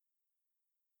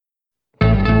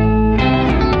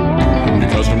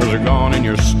down and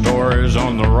your store is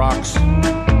on the rocks.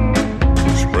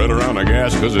 Spread around the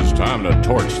gas because it's time to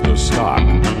torch the stock.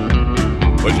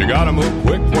 But you gotta move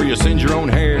quick before you singe your own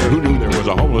hair. Who knew there was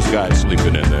a homeless guy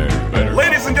sleeping in there?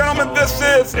 Ladies and gentlemen, this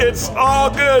is It's All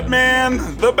Good, Man.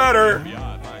 The Better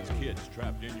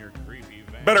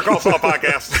Call Saul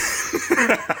podcast.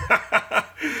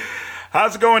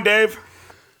 How's it going, Dave?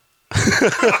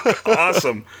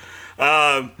 Awesome.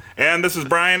 And this is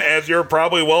Brian, as you're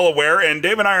probably well aware, and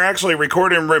Dave and I are actually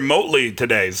recording remotely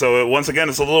today. So once again,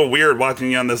 it's a little weird watching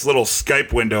you on this little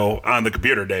Skype window on the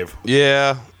computer, Dave.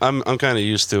 Yeah, I'm kind of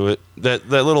used to it. That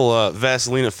little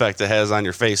Vaseline effect it has on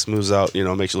your face moves out,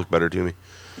 makes you look better to me.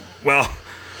 Well,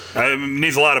 it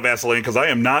needs a lot of Vaseline because I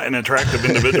am not an attractive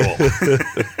individual.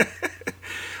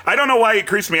 I don't know why it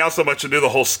creeps me out so much to do the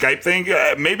whole Skype thing.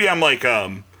 Maybe I'm like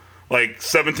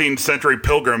 17th century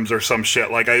pilgrims or some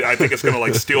shit. Like I think it's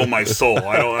gonna steal my soul.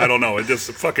 I don't know. It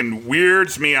just fucking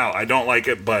weirds me out. I don't like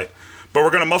it, but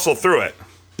we're gonna muscle through it.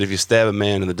 If you stab a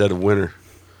man in the dead of winter,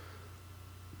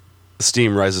 the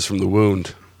steam rises from the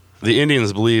wound. The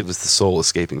Indians believe it's the soul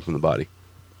escaping from the body.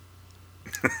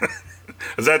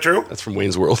 Is that true? That's from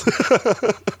Wayne's World.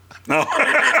 No.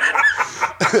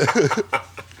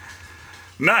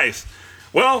 Nice.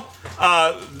 Well,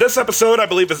 this episode, I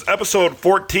believe, is episode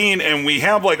 14, and we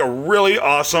have a really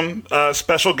awesome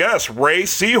special guest, Ray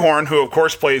Seahorn, who, of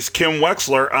course, plays Kim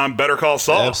Wexler on Better Call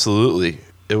Saul. Absolutely.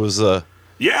 It was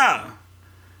Yeah.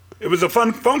 It was a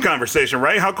fun phone conversation,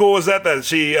 right? How cool was that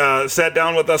she sat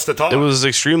down with us to talk? It was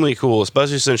extremely cool,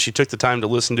 especially since she took the time to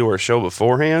listen to our show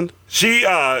beforehand. She,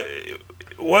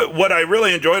 what I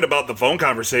really enjoyed about the phone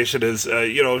conversation is,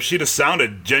 she just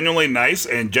sounded genuinely nice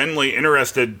and genuinely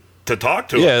interested to talk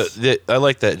to us. Yeah, I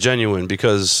like that, genuine,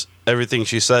 because everything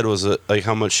she said was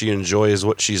how much she enjoys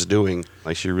what she's doing.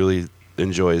 She really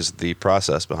enjoys the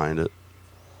process behind it.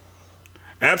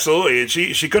 Absolutely, and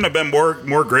she couldn't have been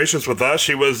more gracious with us.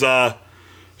 She was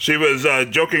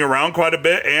joking around quite a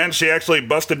bit, and she actually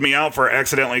busted me out for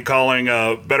accidentally calling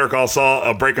Better Call Saul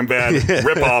a Breaking Bad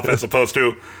ripoff as opposed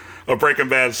to a Breaking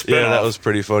Bad spinoff. Yeah, that was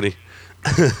pretty funny.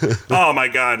 Oh my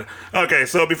God. Okay,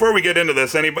 so before we get into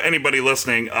this, anybody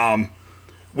listening,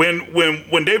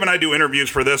 when Dave and I do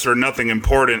interviews for this or Nothing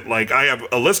Important, I have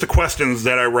a list of questions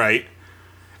that I write,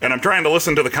 and I'm trying to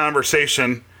listen to the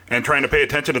conversation and trying to pay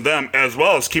attention to them as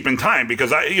well as keeping time,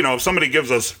 because if somebody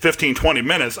gives us 15, 20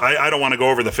 minutes, I don't want to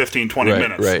go over the 15, 20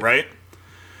 minutes, right?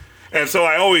 And so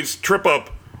I always trip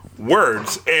up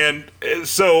words, and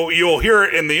so you'll hear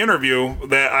in the interview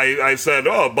that I said,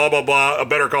 oh, blah, blah, blah, a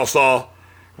Better Call Saul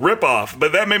ripoff.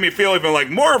 But that made me feel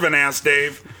even more of an ass,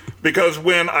 Dave, because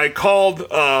when I called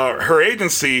her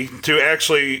agency to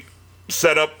actually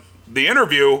set up the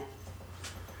interview,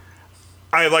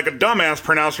 I, like a dumbass,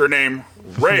 pronounced her name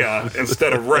Rhea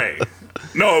instead of Ray.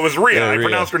 No, it was Rhea. Yeah, I Rhea.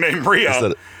 pronounced her name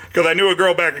Rhea because I knew a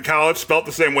girl back in college spelt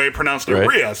the same way, pronounced it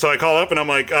Rhea. So I call up and I'm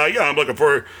like, yeah, I'm looking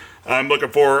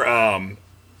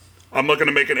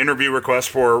to make an interview request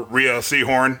for Rhea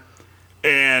Seahorn.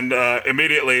 And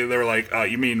immediately they were like,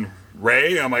 you mean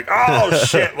Ray? I'm like, oh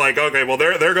shit. Okay, well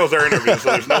there goes our interview.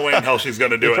 So there's no way in hell she's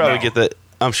going to do it probably now. get that.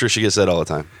 I'm sure she gets that all the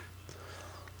time.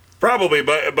 Probably,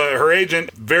 but her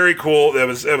agent, very cool. It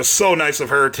was so nice of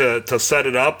her to set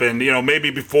it up, and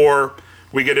maybe before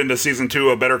we get into season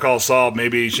 2 of Better Call Saul,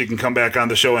 maybe she can come back on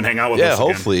the show and hang out with us. Yeah,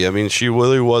 hopefully. Again. I mean, she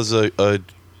really was it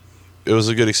was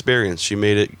a good experience. She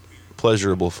made it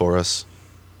pleasurable for us.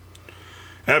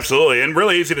 Absolutely, and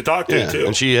really easy to talk to too.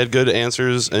 And she had good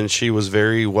answers, and she was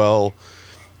very well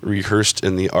rehearsed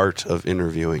in the art of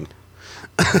interviewing.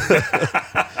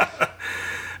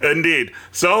 Indeed.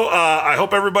 So I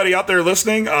hope everybody out there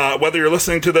listening, whether you're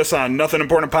listening to this on Nothing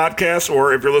Important Podcast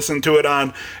or if you're listening to it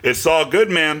on It's All Good,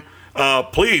 Man,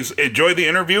 please enjoy the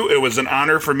interview. It was an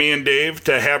honor for me and Dave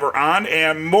to have her on.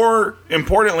 And more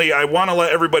importantly, I want to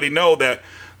let everybody know that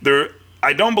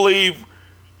I don't believe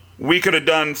we could have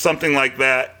done something like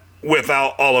that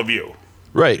without all of you.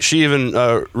 Right.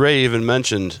 Ray even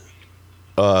mentioned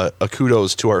a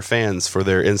kudos to our fans for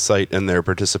their insight and their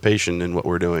participation in what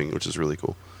we're doing, which is really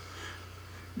cool.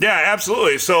 Yeah,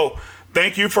 absolutely. So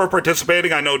thank you for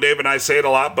participating. I know Dave and I say it a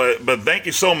lot, but thank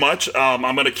you so much.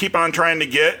 I'm going to keep on trying to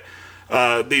get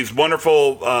these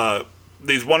wonderful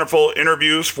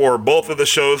interviews for both of the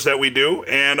shows that we do,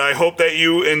 and I hope that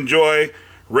you enjoy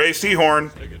Ray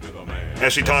Seahorn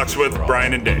as she talks with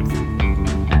Brian and Dave.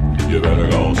 You better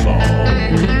go, Saul.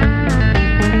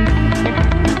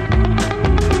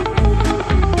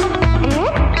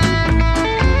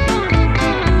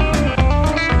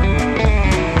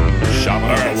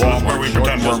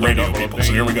 We're radio people,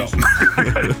 so here we go.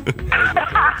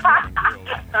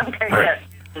 Okay,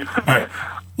 All right.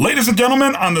 Ladies Ladies and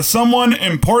gentlemen, on the Someone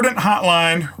Important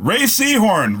Hotline, Ray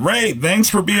Seahorn. Ray, thanks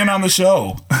for being on the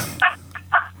show.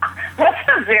 That's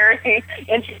a very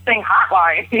interesting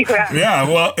hotline. Yeah,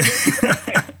 well,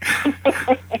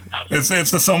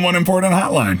 it's the Someone Important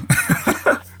Hotline.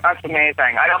 That's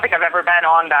amazing. I don't think I've ever been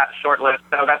on that short list,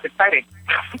 so that's exciting.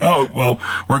 Oh, well,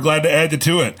 we're glad to add you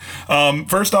to it.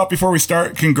 First off, before we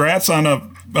start, congrats on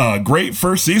a great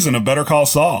first season of Better Call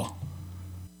Saul.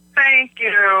 Thank you.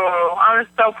 I was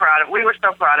so proud of it. We were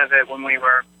so proud of it when we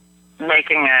were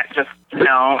making it, just,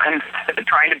 and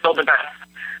trying to build the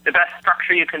best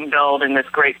structure you can build in this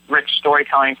great, rich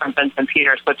storytelling from Vincent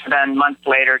Peters, but to then months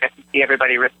later get to see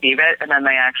everybody receive it, and then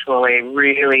they actually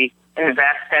really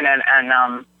invest in it and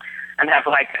have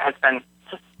has been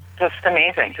just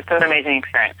amazing, just an amazing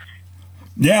experience.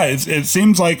 Yeah, it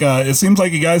seems like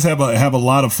you guys have a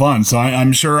lot of fun. So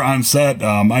I'm sure on set,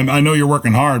 I know you're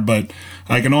working hard, but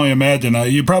I can only imagine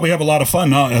you probably have a lot of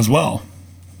fun as well.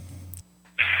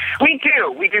 We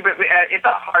do, but it's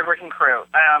a hardworking crew.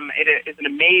 It is an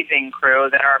amazing crew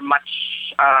that are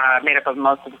much made up of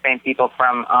most of the same people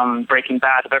from Breaking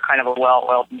Bad. They're kind of a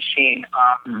well-oiled machine.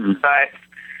 But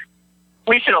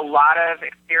we shoot a lot of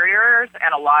exteriors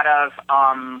and a lot of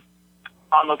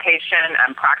on location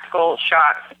and practical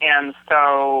shots, and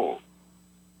so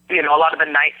a lot of the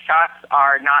night shots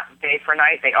are not day for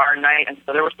night; they are night, and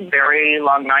so there were some very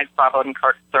long nights. Bob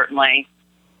Odenkirk certainly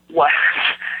was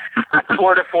a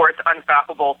tour de force,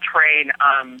 unstoppable train.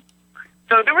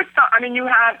 So there was some. I mean, you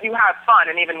have fun,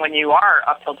 and even when you are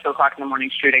up till 2:00 in the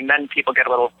morning shooting, then people get a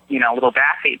little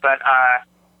baffy. But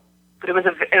it was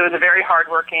a very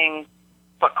hardworking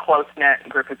but close-knit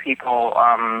group of people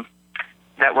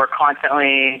that were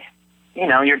constantly,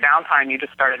 your downtime, you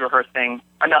just started rehearsing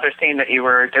another scene that you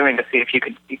were doing to see if you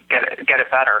could get it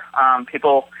better.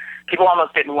 People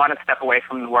almost didn't want to step away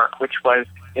from the work, which was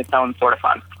its own sort of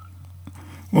fun.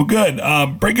 Well, good.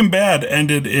 Breaking Bad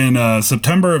ended in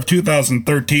September of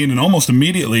 2013, and almost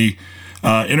immediately,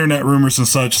 internet rumors and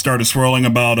such started swirling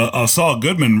about a Saul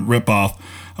Goodman ripoff.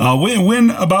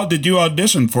 When about did you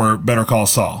audition for Better Call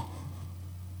Saul?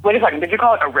 Wait a second. Did you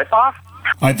call it a ripoff?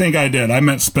 I think I did. I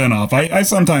meant spinoff. I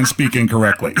sometimes speak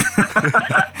incorrectly.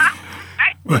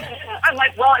 I'm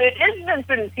like, well, it is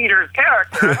Vincent Peters'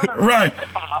 character. Right.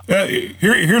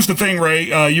 Here's the thing,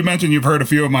 Ray. You mentioned you've heard a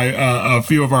few of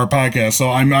our podcasts, so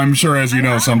I'm sure, as you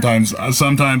know, sometimes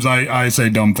I say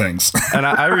dumb things. And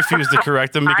I refuse to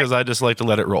correct them because I just like to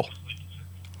let it roll.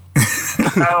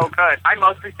 Oh, good. I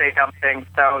mostly say dumb things,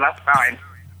 so that's fine.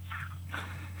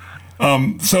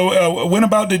 So when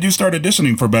about did you start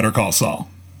auditioning for Better Call Saul?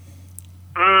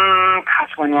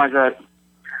 Gosh, when was it?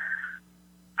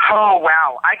 Oh,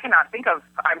 wow. I cannot think of...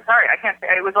 I'm sorry, I can't say.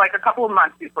 It was like a couple of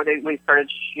months before we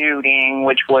started shooting,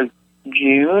 which was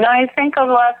June, I think, of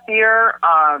last year.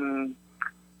 And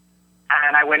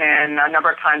I went in a number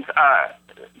of times.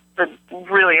 The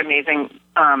really amazing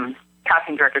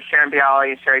casting directors, Sharon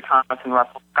Bialy, Sherry Thomas, and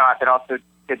Russell Scott, that also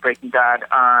did Breaking Bad,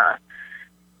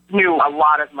 knew a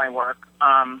lot of my work,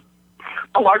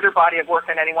 a larger body of work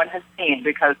than anyone has seen,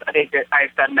 because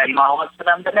I've done many monologues for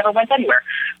them that never went anywhere.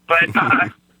 But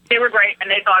they were great,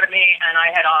 and they thought of me, and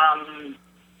I had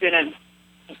been in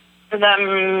for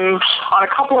them on a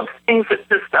couple of things that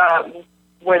just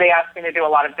where they asked me to do a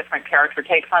lot of different character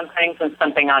takes on things, and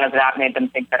something out of that made them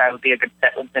think that I would be a good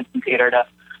fit with Vincent Peter to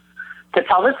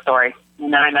tell this story.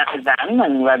 And then I met with them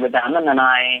and read with them, and then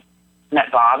I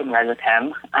met Bob and read with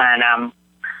him, and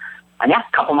yeah,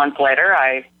 a couple months later,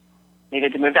 I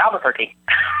needed to move to Albuquerque.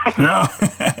 No.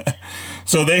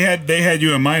 So they had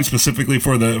you in mind specifically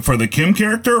for the Kim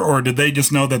character, or did they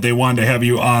just know that they wanted to have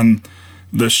you on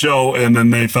the show, and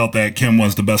then they felt that Kim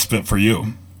was the best fit for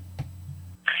you?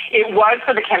 It was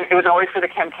for the Kim. It was always for the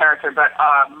Kim character, but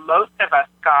most of us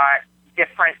got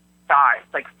different sides,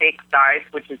 like fake sides,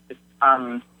 which is just,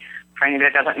 for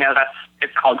anybody that doesn't know,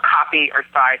 it's called copy or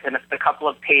sides, and it's a couple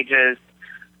of pages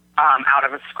out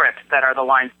of a script that are the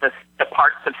lines, the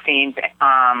parts of scenes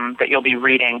that you'll be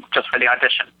reading just for the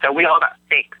audition. So we all got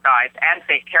fake sides and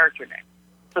fake character names,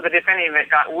 so that if any of it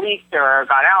got leaked or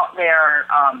got out there,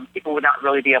 people would not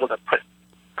really be able to put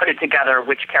it together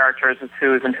which characters is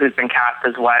whose and who's been cast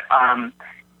as what. So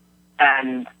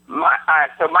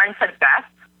mine said Beth,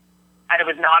 and it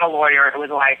was not a lawyer. It was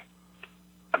like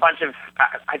a bunch of,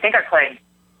 I think I played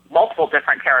multiple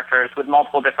different characters with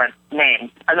multiple different names.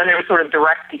 And then they would sort of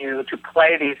direct you to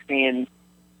play these scenes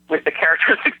with the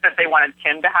characteristics that they wanted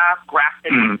Kim to have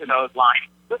grafted into those lines.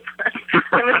 It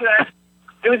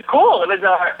was cool. It was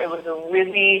a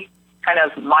really kind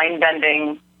of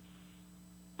mind-bending,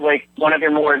 like one of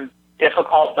your more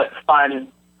difficult but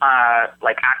fun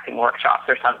like acting workshops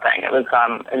or something. It was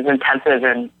intensive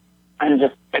and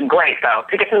just been great though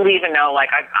to get to leave and know like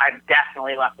I've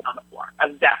definitely left it on the floor.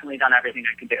 I've definitely done everything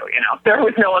I could do. You know, there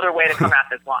was no other way to come at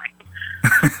this line.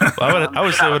 Well, I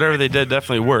would say whatever they did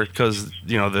definitely worked because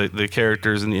you know the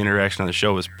characters and the interaction on the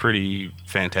show was pretty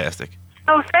fantastic.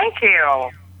 Oh, thank you.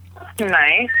 That's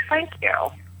nice. Thank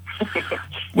you.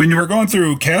 When you were going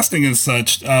through casting and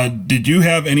such, did you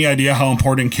have any idea how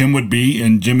important Kim would be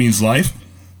in Jimmy's life?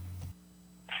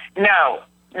 No,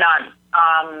 none.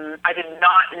 I did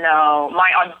not know.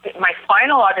 My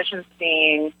final audition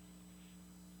scene,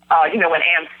 you know, when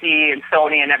AMC and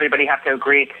Sony and everybody have to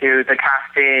agree to the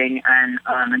casting,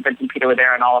 and Vince and Peter were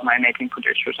there, and all of my amazing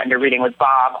producers, and your reading with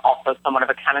Bob, also somewhat of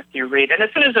a chemistry read. And as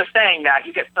soon as they're saying that,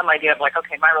 you get some idea of like,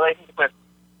 okay, my relationship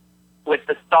with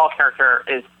the Stahl character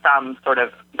is some sort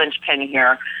of linchpin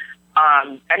here.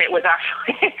 And it was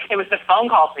actually, it was the phone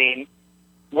call scene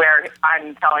where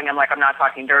I'm telling him, like, I'm not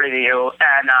talking dirty to you.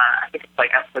 And I think it's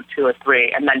like episode 2 or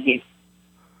 3. And then I think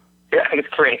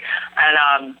it's 3.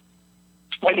 And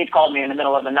when he called me in the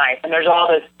middle of the night. And there's all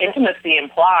this intimacy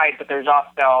implied, but there's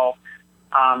also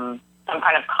some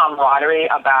kind of camaraderie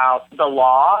about the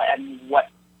law and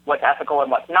what's ethical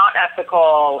and what's not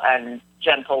ethical, and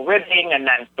gentle ribbing, and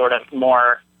then sort of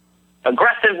more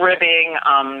aggressive ribbing.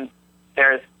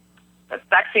 There's a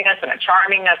sexiness and a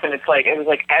charmingness, and it was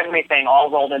like everything all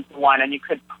rolled into one, and you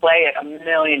could play it a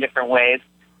million different ways.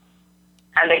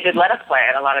 And they did let us play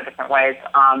it a lot of different ways,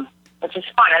 which is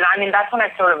fun. And I mean, that's when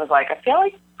I sort of was like, I feel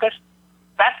like this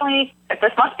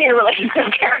must be a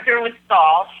relationship character with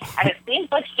Stahl, and it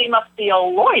seems like she must be a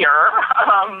lawyer.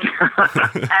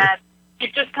 And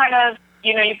it just kind of,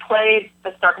 you know, you played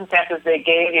the circumstances they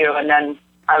gave you, and then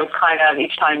I would kind of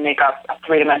each time make up a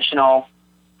three-dimensional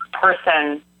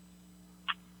person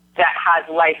that has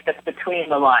life that's between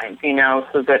the lines, you know,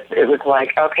 so that it was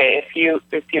like, okay, if you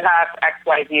have X,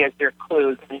 Y, Z as your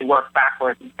clues, and you work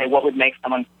backwards and say, what would make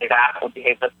someone say that or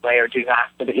behave this way or do that,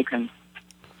 so that you can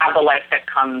have the life that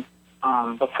comes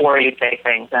before you say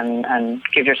things, and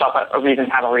give yourself a reason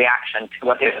to have a reaction to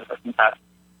what the other person says.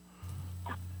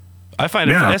 I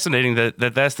find it fascinating that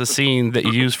that's the scene that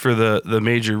you use for the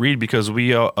major read, because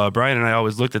we Brian and I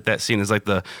always looked at that scene as like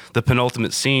the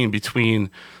penultimate scene between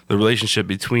the relationship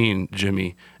between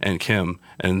Jimmy and Kim,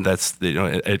 and that's, you know,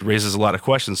 it raises a lot of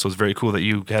questions. So it's very cool that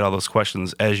you had all those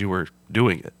questions as you were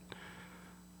doing it.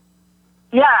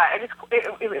 Yeah, it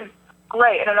was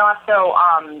great, and also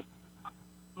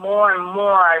more and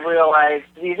more I realized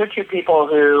these are two people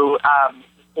who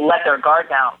let their guard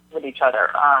down with each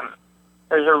other.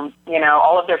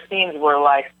 All of their scenes were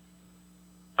like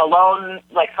alone,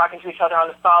 like talking to each other on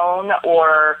the phone,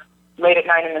 or late at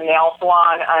night in the nail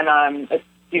salon, and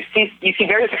you see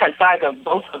very different sides of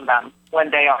both of them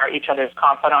when they are each other's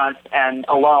confidants and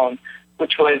alone,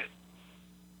 which was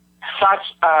such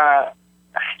a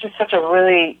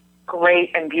really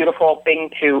great and beautiful thing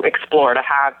to explore, to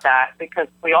have that, because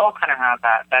we all kind of have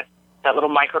that little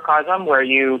microcosm where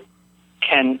you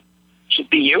can just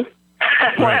be you.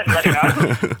 Let it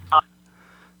go.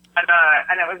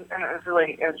 And it was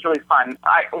really fun.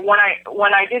 When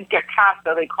I did get cast,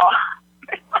 though, they called.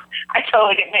 I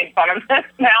totally get made fun of this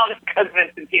now because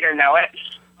Vince and Peter know it.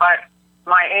 But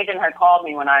my agent had called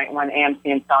me when AMC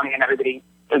and Sony and everybody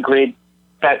agreed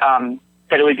that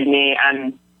it would be me,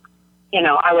 and you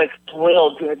know, I was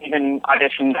thrilled to have even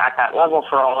auditioned at that level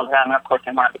for all of them. And of course,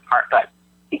 I wanted the part, but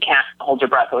you can't hold your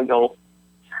breath or you'll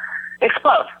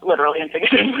explode, literally and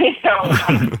figuratively. So,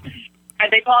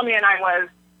 and they called me, and I was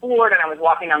floored, and I was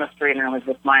walking down the street, and I was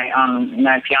with my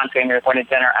fiance, and we were going to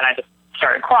dinner, and I just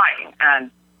started crying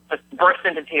and just burst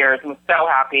into tears and was so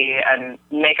happy, and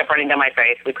makeup running down my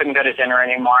face. We couldn't go to dinner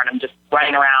anymore, and I'm just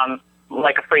running around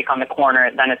like a freak on the corner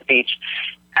at Venice Beach.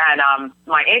 And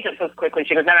my agent says quickly,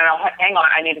 she goes, no, hang on,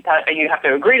 I need to tell you, have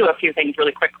to agree to a few things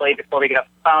really quickly before we get off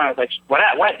the phone. I was like, what?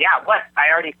 Yeah, what? I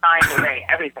already signed away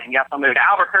everything. You have to move to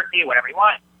Albuquerque, whatever you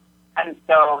want. And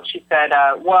so she said,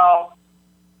 well,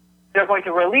 they're going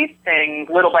to release things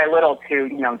little by little to,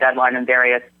 you know, Deadline and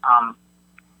various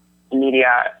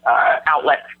media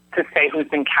outlets to say who's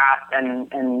been cast,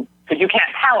 and because you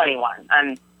can't tell anyone.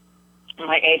 And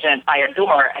my agent, I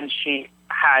adore, and she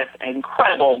has an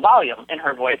incredible volume in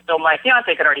her voice. So my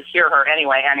fiance could already hear her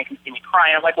anyway, and he can see me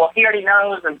crying. I'm like, well, he already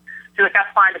knows. And she was like,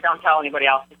 that's fine, but don't tell anybody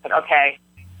else. He said, okay,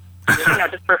 you know,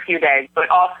 just for a few days. But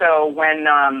also when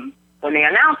they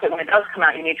announce it, when it does come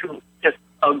out, you need to just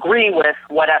agree with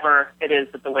whatever it is,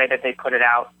 with the way that they put it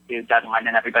out to Deadline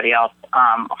and everybody else,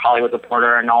 Hollywood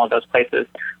Reporter and all of those places.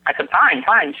 I said,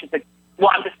 fine. She said,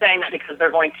 well, I'm just saying that because they're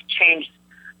going to change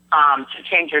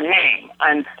your name.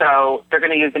 And so they're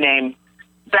going to use the name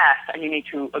Beth, and you need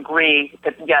to agree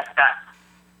that yes,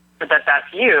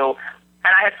 that's you.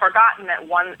 And I had forgotten at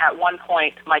one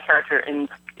point my character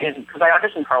because I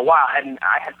auditioned for a while, and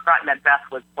I had forgotten that Beth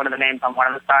was one of the names on one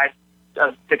of the sides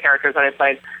of the characters that I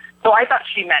played. So I thought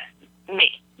she meant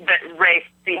me, that Ray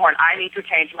Seahorn. I need to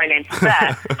change my name to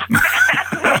Beth.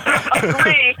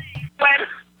 Agree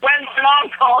when mom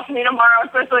calls me tomorrow.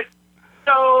 So it's like,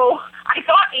 so I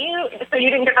thought you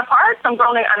didn't get the part. Some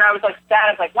girl named, and I was like sad.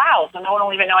 I was like, wow. So no one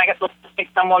will even know I get to pick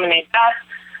some woman named Beth.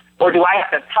 Or do I have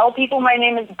to tell people my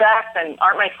name is Beth? And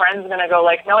aren't my friends going to go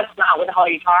like, no, it's not. What the hell are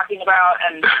you talking about?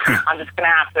 And I'm just going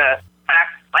to have to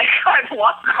act like I've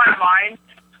lost my mind.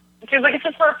 And she was like, it's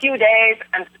just for a few days.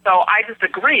 And so I just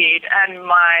agreed. And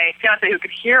my fiance, who could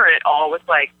hear it all, was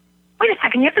like, wait a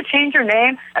second, you have to change your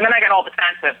name? And then I got all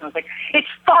defensive. And I was like, it's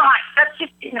fine. That's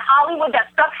just in Hollywood.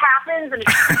 That stuff happens. And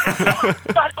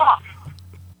it's shut off.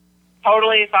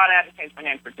 Totally thought I had to change my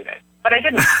name for 2 days. But I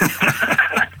didn't.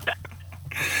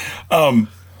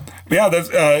 Yeah,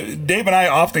 Dave and I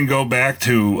often go back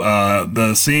to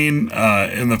the scene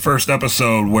in the first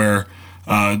episode where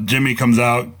Jimmy comes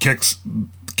out, kicks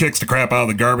the crap out of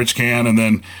the garbage can, and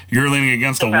then you're leaning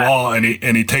against a wall, and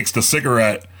he takes the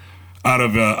cigarette out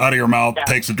of your mouth,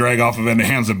 takes the drag off of it, and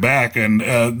hands it back. And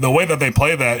the way that they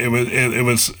play that, it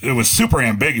was super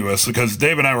ambiguous, because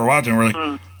Dave and I were watching, and we're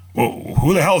like, well,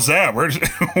 who the hell's that? What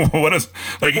is,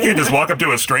 like, you can't just walk up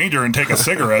to a stranger and take a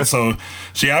cigarette. So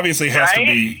she obviously has to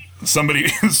be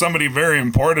somebody very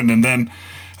important. And then,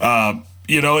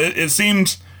 it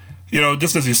seems,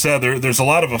 just as you said, there's a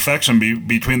lot of affection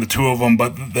between the two of them,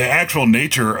 but the actual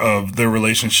nature of their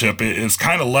relationship is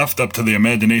kind of left up to the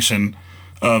imagination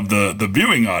of the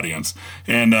viewing audience.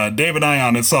 And Dave and I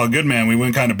on It's All Good Man, we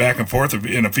went kind of back and forth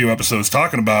in a few episodes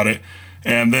talking about it.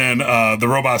 And then the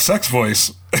robot sex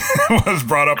voice was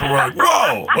brought up, and we're like,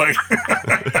 whoa! Like,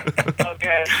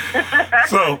 okay.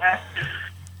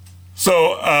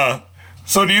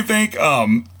 So do you think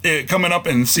coming up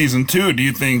in season 2, do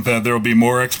you think that there will be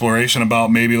more exploration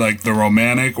about maybe like the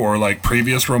romantic or like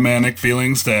previous romantic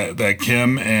feelings that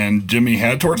Kim and Jimmy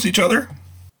had towards each other?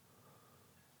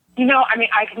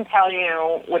 I can tell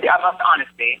you with the utmost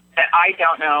honesty that I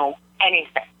don't know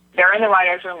anything. They're in the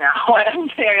writer's room now,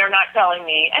 and they're not telling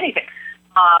me anything.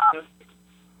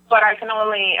 But I can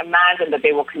only imagine that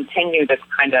they will continue this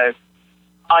kind of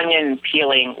onion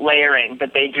peeling layering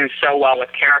that they do so well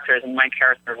with characters. And my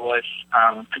character was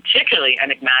particularly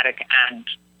enigmatic and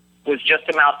was just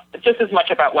as much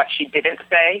about what she didn't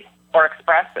say or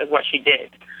express as what she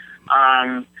did,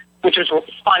 which was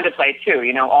fun to play too.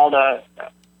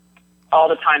 All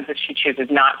the times that she chooses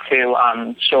not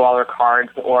to show all her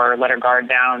cards or let her guard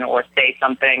down or say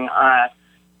something.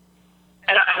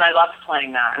 And I loved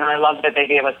playing that. And I loved that they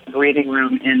gave us the breathing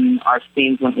room in our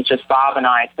scenes when it was just Bob and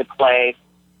I to play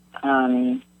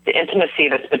the intimacy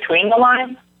that's between the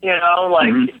lines.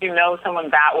 If you know someone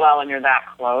that well and you're that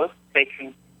close,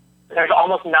 there's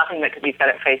almost nothing that could be said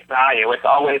at face value. It's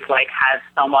always like has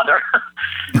some other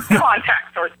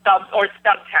context or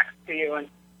subtext to you. And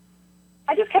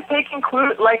I just kept taking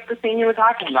clues, like the scene you were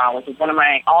talking about, which is one of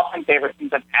my all-time favorite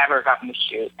scenes I've ever gotten to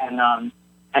shoot. And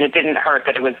it didn't hurt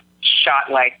that it was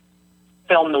shot like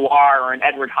film noir or an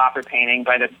Edward Hopper painting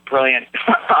by the brilliant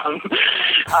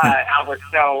Albert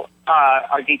Stowe,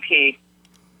 our DP.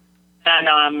 And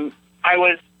I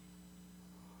was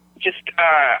just,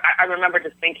 I remember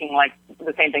just thinking like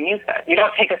the same thing you said. You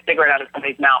don't take a cigarette out of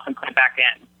somebody's mouth and put it back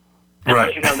in.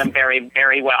 Unless you know them very,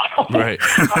 very well. Right.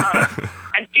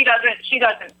 And she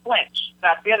doesn't flinch.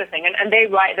 That's the other thing. And they're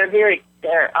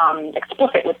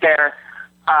explicit with their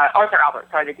Arthur Albert.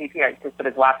 Sorry, the DP. I just put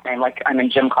his last name like I'm in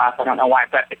gym class. I don't know why,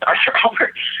 but it's Arthur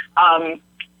Albert.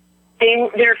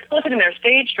 They're explicit in their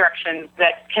stage directions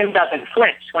that Kim doesn't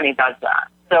flinch when he does that.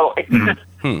 So it's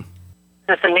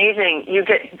just amazing. You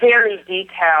get very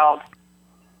detailed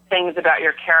things about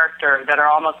your character that are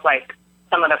almost like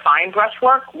some of the fine brush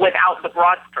work without the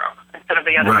broad stroke instead of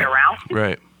the other way around.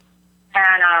 Right.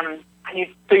 And you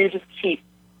just keep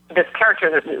their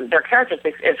characters,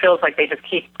 it feels like they just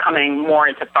keep coming more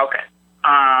into focus.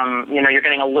 You're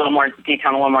getting a little more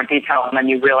detail, and then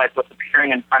you realize what's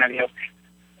appearing in front of you.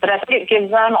 But I think it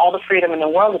gives them all the freedom in the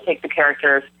world to take the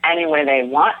characters any way they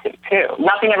want to, too.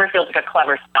 Nothing ever feels like a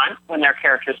clever stunt when their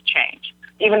characters change.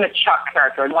 Even the Chuck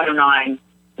character in 109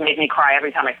 made me cry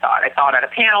every time I saw it. I saw it at a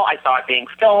panel. I saw it being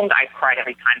filmed. I cried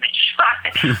every time they shot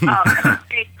it.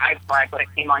 I cried when it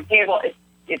came on cable. It's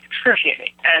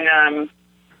excruciating. And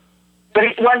but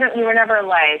it wasn't. We were never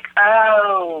like,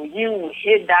 oh, you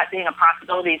hid that being a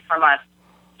possibility from us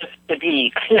just to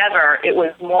be clever. It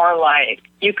was more like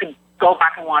you could go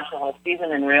back and watch the whole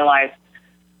season and realize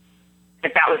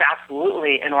if that was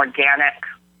absolutely an organic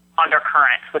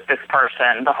undercurrent with this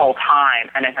person the whole time,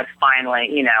 and it has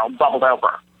finally, bubbled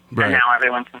over. Right. And now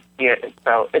everyone can see it.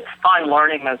 So it's fun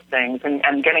learning those things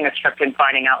and getting a script and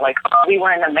finding out, like, oh, we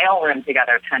were in the mailroom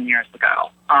together 10 years ago.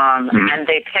 And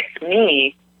they picked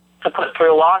me to put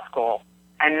through law school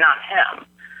and not him.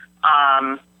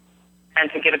 And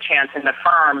to get a chance in the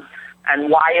firm. And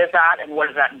why is that? And what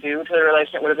does that do to the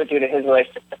relationship? What does it do to his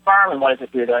relationship with the firm? And what does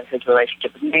it do to his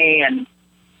relationship with me? And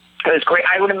it was great.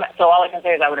 So all I can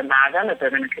say is I would imagine that they're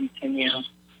going to continue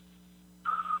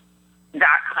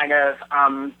that kind of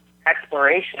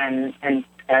exploration and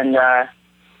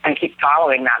keep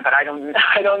following that. But I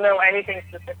don't know anything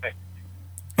specific.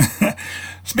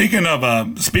 Speaking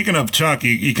of Chuck,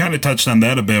 you kind of touched on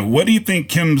that a bit. What do you think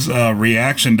Kim's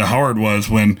reaction to Howard was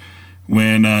when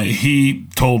he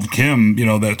told Kim,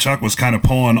 that Chuck was kind of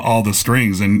pulling all the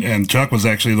strings and Chuck was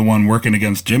actually the one working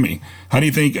against Jimmy? How do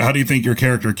you think your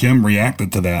character Kim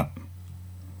reacted to that?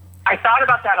 I thought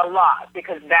about that a lot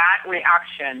because that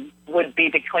reaction would be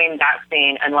between that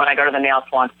scene and when I go to the nail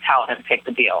salon to tell him to take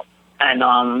the deal,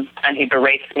 and he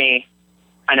berates me,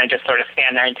 and I just sort of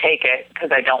stand there and take it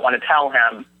because I don't want to tell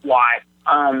him why.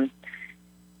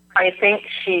 I think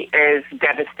she is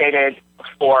devastated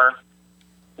for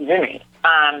Jimmy.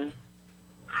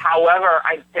 However,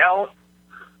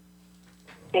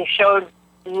 they showed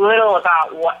little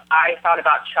about what I thought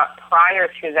about Chuck prior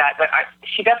to that, but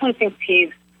she definitely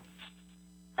thinks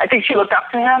I think she looked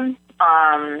up to him,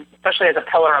 especially as a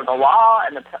pillar of the law,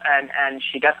 and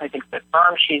she definitely thinks the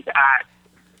firm she's at,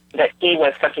 that he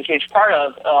was such a huge part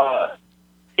of,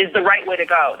 is the right way to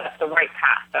go. That's the right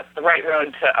path. That's the right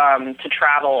road to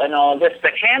travel and all of this.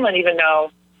 But Hanlon, even though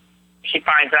she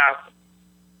finds out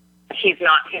he's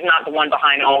not the one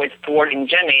behind always thwarting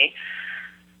Jimmy,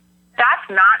 that's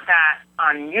not that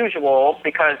unusual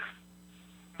because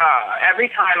every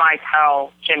time I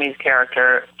tell Jimmy's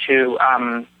character to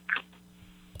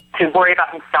worry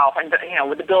about himself and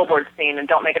with the billboard scene and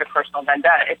don't make it a personal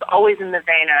vendetta, it's always in the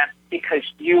vein of because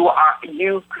you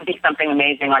could be something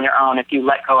amazing on your own if you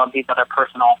let go of these other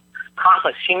personal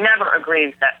conflicts. She never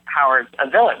agrees that Howard's a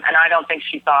villain, and I don't think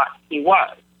she thought he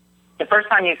was. The first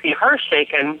time you see her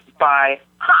shaken by,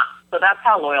 so that's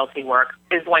how loyalty works,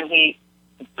 is when he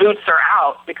boots her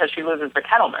out because she loses the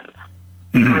Kettlemans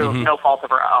through no fault of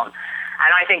her own.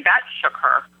 And I think that shook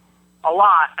her a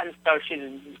lot, and so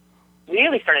she's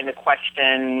really starting to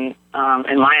question,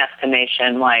 in my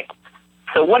estimation, like,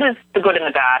 so what is the good and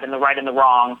the bad and the right and the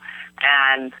wrong?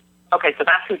 And, okay, so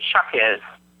that's who Chuck is,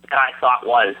 that I thought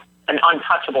was an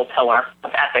untouchable pillar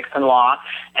of ethics and law,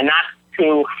 and that's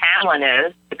who Hanlon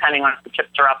is, depending on if the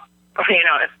chips are up, or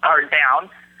down.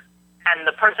 And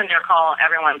the person you're calling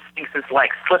everyone thinks is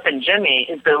like Slippin' Jimmy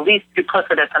is the least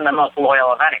duplicitous and the most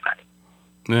loyal of anybody.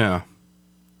 Yeah.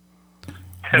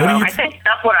 So I think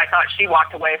that's what I thought she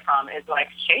walked away from, is like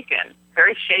shaken,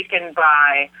 very shaken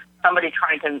by somebody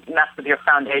trying to mess with your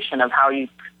foundation of how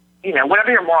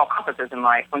whatever your moral compass is in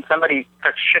life. When somebody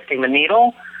starts shifting the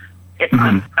needle, it's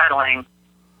unsettling,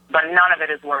 but none of it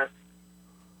is worth,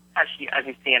 as you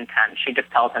see in 10. She just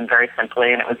tells him very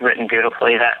simply, and it was written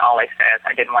beautifully, that all I say is,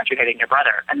 I didn't want you hitting your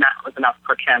brother. And that was enough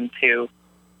for Kim to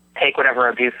take whatever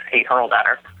abuse he hurled at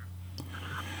her.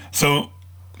 So,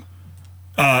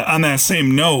 on that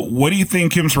same note, what do you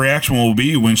think Kim's reaction will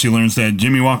be when she learns that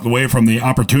Jimmy walked away from the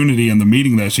opportunity and the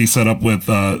meeting that she set up with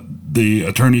the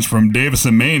attorneys from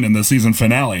Davison, Maine in the season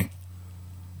finale?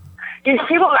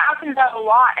 People ask me that a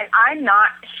lot, and I'm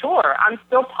not sure. I'm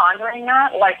still pondering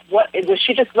that. Like, what was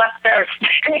she just left there,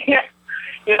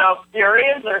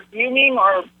 furious or fuming,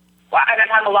 or? I've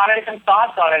had a lot of different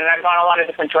thoughts on it, and I've gone a lot of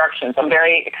different directions. I'm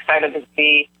very excited to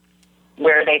see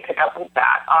where they pick up with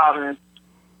that.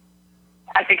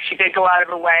 I think she did go out of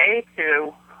her way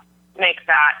to make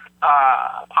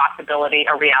that possibility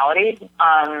a reality,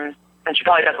 and she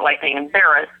probably doesn't like being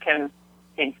embarrassed. Kim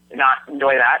seems to not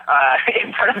enjoy that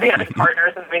in front of the other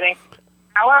partners and everything.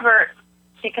 However,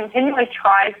 she continually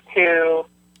tries to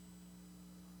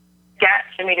get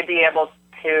Jimmy to be able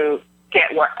to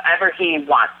get whatever he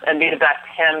wants and be the best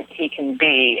him he can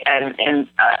be. And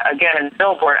again, in the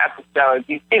Billboard episode,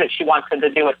 you see that she wants him to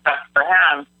do what's best for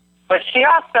him, but she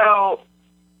also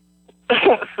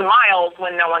smiles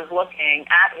when no one's looking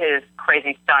at his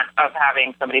crazy stunt of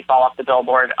having somebody fall off the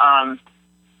billboard.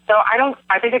 So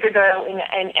I think it could go in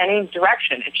any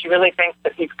direction. If she really thinks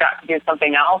that he's got to do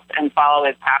something else and follow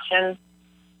his passion,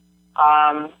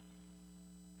 I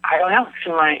don't know. She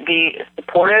might be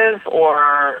supportive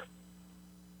or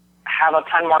have a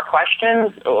ton more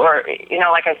questions, or,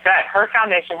 like I said, her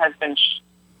foundation has been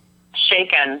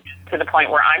shaken to the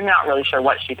point where I'm not really sure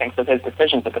what she thinks of his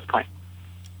decisions at this point.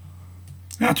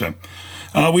 Gotcha.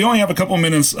 We only have a couple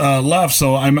minutes left,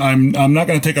 so I'm not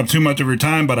going to take up too much of your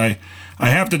time, but I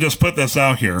have to just put this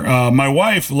out here. My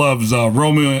wife loves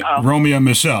Romeo and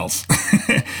Michelle's,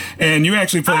 and you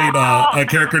actually played a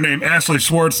character named Ashley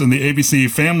Schwartz in the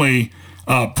ABC Family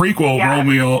prequel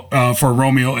Romeo for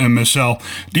Romeo and Michelle.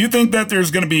 Do you think that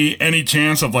there's going to be any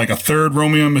chance of like a third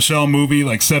Romeo and Michelle movie,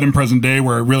 like set in present day,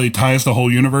 where it really ties the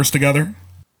whole universe together?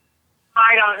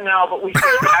 I don't know, but we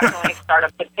should definitely start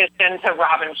a petition to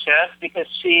Robin Schiff because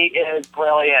she is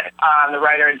brilliant, the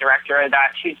writer and director of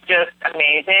that. She's just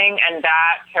amazing, and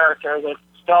that character was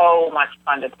so much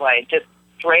fun to play. Just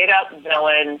straight up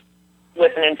villain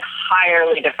with an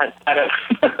entirely different set of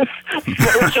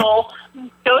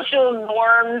social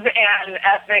norms and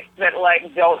ethics that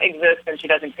like don't exist, and she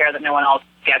doesn't care that no one else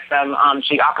gets them.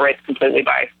 She operates completely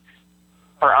by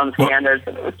her own standards,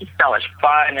 and it was just so much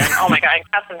fun. And oh my God,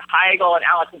 and Katherine Heigl and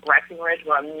Alex Breckenridge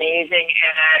were amazing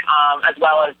in it, as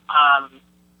well as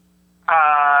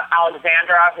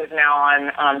Alexandra, who's now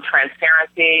on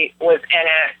Transparency, was in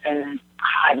it, and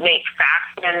Nate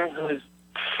Faxon, who's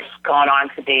gone on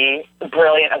to be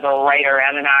brilliant as a writer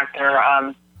and an actor.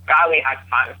 God, we had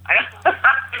fun.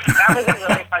 That was a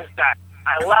really fun set.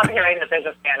 I love hearing that there's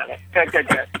a fan of it.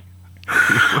 Good.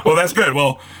 Well, that's good.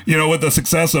 Well, you know, with the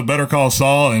success of Better Call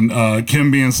Saul and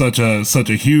Kim being such a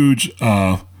huge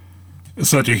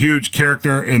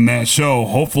character in that show,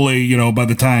 hopefully, you know, by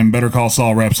the time Better Call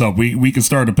Saul wraps up, we can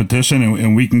start a petition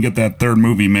and we can get that third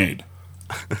movie made.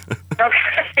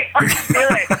 Okay, let's do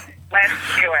it.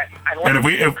 And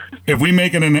if we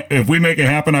make it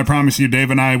happen, I promise you,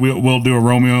 Dave and I we'll do a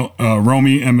Romeo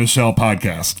and Michelle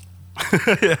podcast.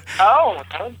 Oh,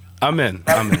 I'm in.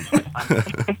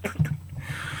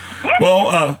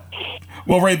 Well,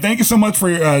 Ray, thank you so much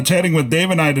for chatting with Dave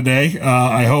and I today.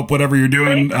 I hope whatever you're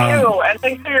doing. Thank you, and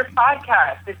thanks for your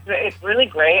podcast. It's really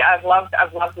great. I've loved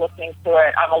listening to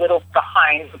it. I'm a little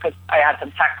behind because I had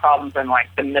some tech problems in like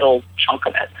the middle chunk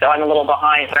of it, so I'm a little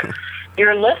behind. But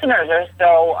your listeners are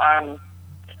so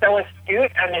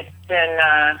astute, and it's been.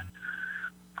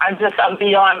 I'm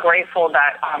beyond grateful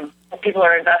that people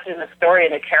are invested in the story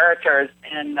and the characters,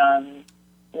 and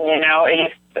you know,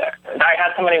 I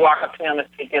had somebody walk up to me on the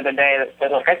street the other day that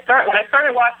said, "Look, when I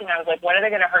started watching, I was like, when are they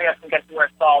going to hurry up and get to where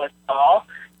Saul is Saul?"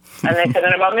 And they said,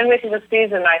 and about midway through the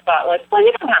season, I thought, like, well,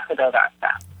 you don't have to go that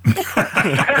fast.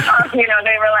 You know,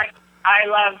 they were like, I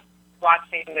love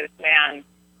watching this man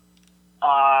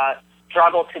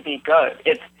struggle to be good.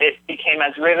 It became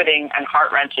as riveting and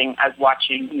heart-wrenching as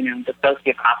watching, you know, the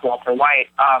sociopath Walter White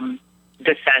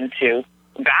descend to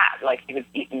that, like he was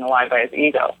eaten alive by his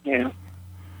ego, you know.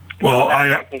 Well,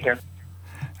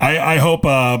 I hope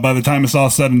by the time it's all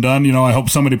said and done, you know, I hope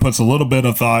somebody puts a little bit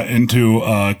of thought into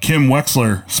Kim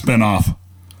Wexler spinoff.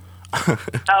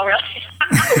 Oh, really?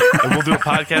 And we'll do a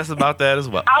podcast about that as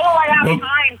well. How will I have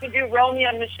time to do Romeo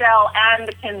and Michelle and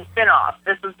the Kim spinoff?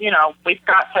 This is, you know, we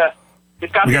got to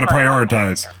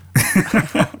prioritize.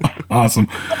 Awesome.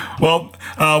 Well,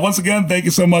 once again, thank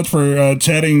you so much for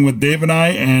chatting with Dave and I,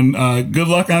 and good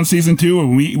luck on season 2.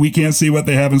 And we can't see what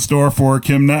they have in store for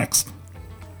Kim next.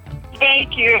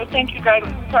 Thank you, guys.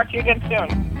 Talk to you again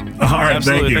soon. All right,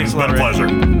 absolutely. Thank you. Thanks It's been a pleasure.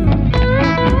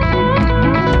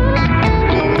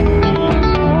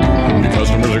 Your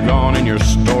customers are gone and your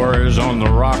store is on the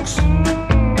rocks.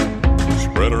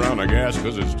 Spread around the gas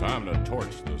because it's time to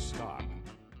torch the stock.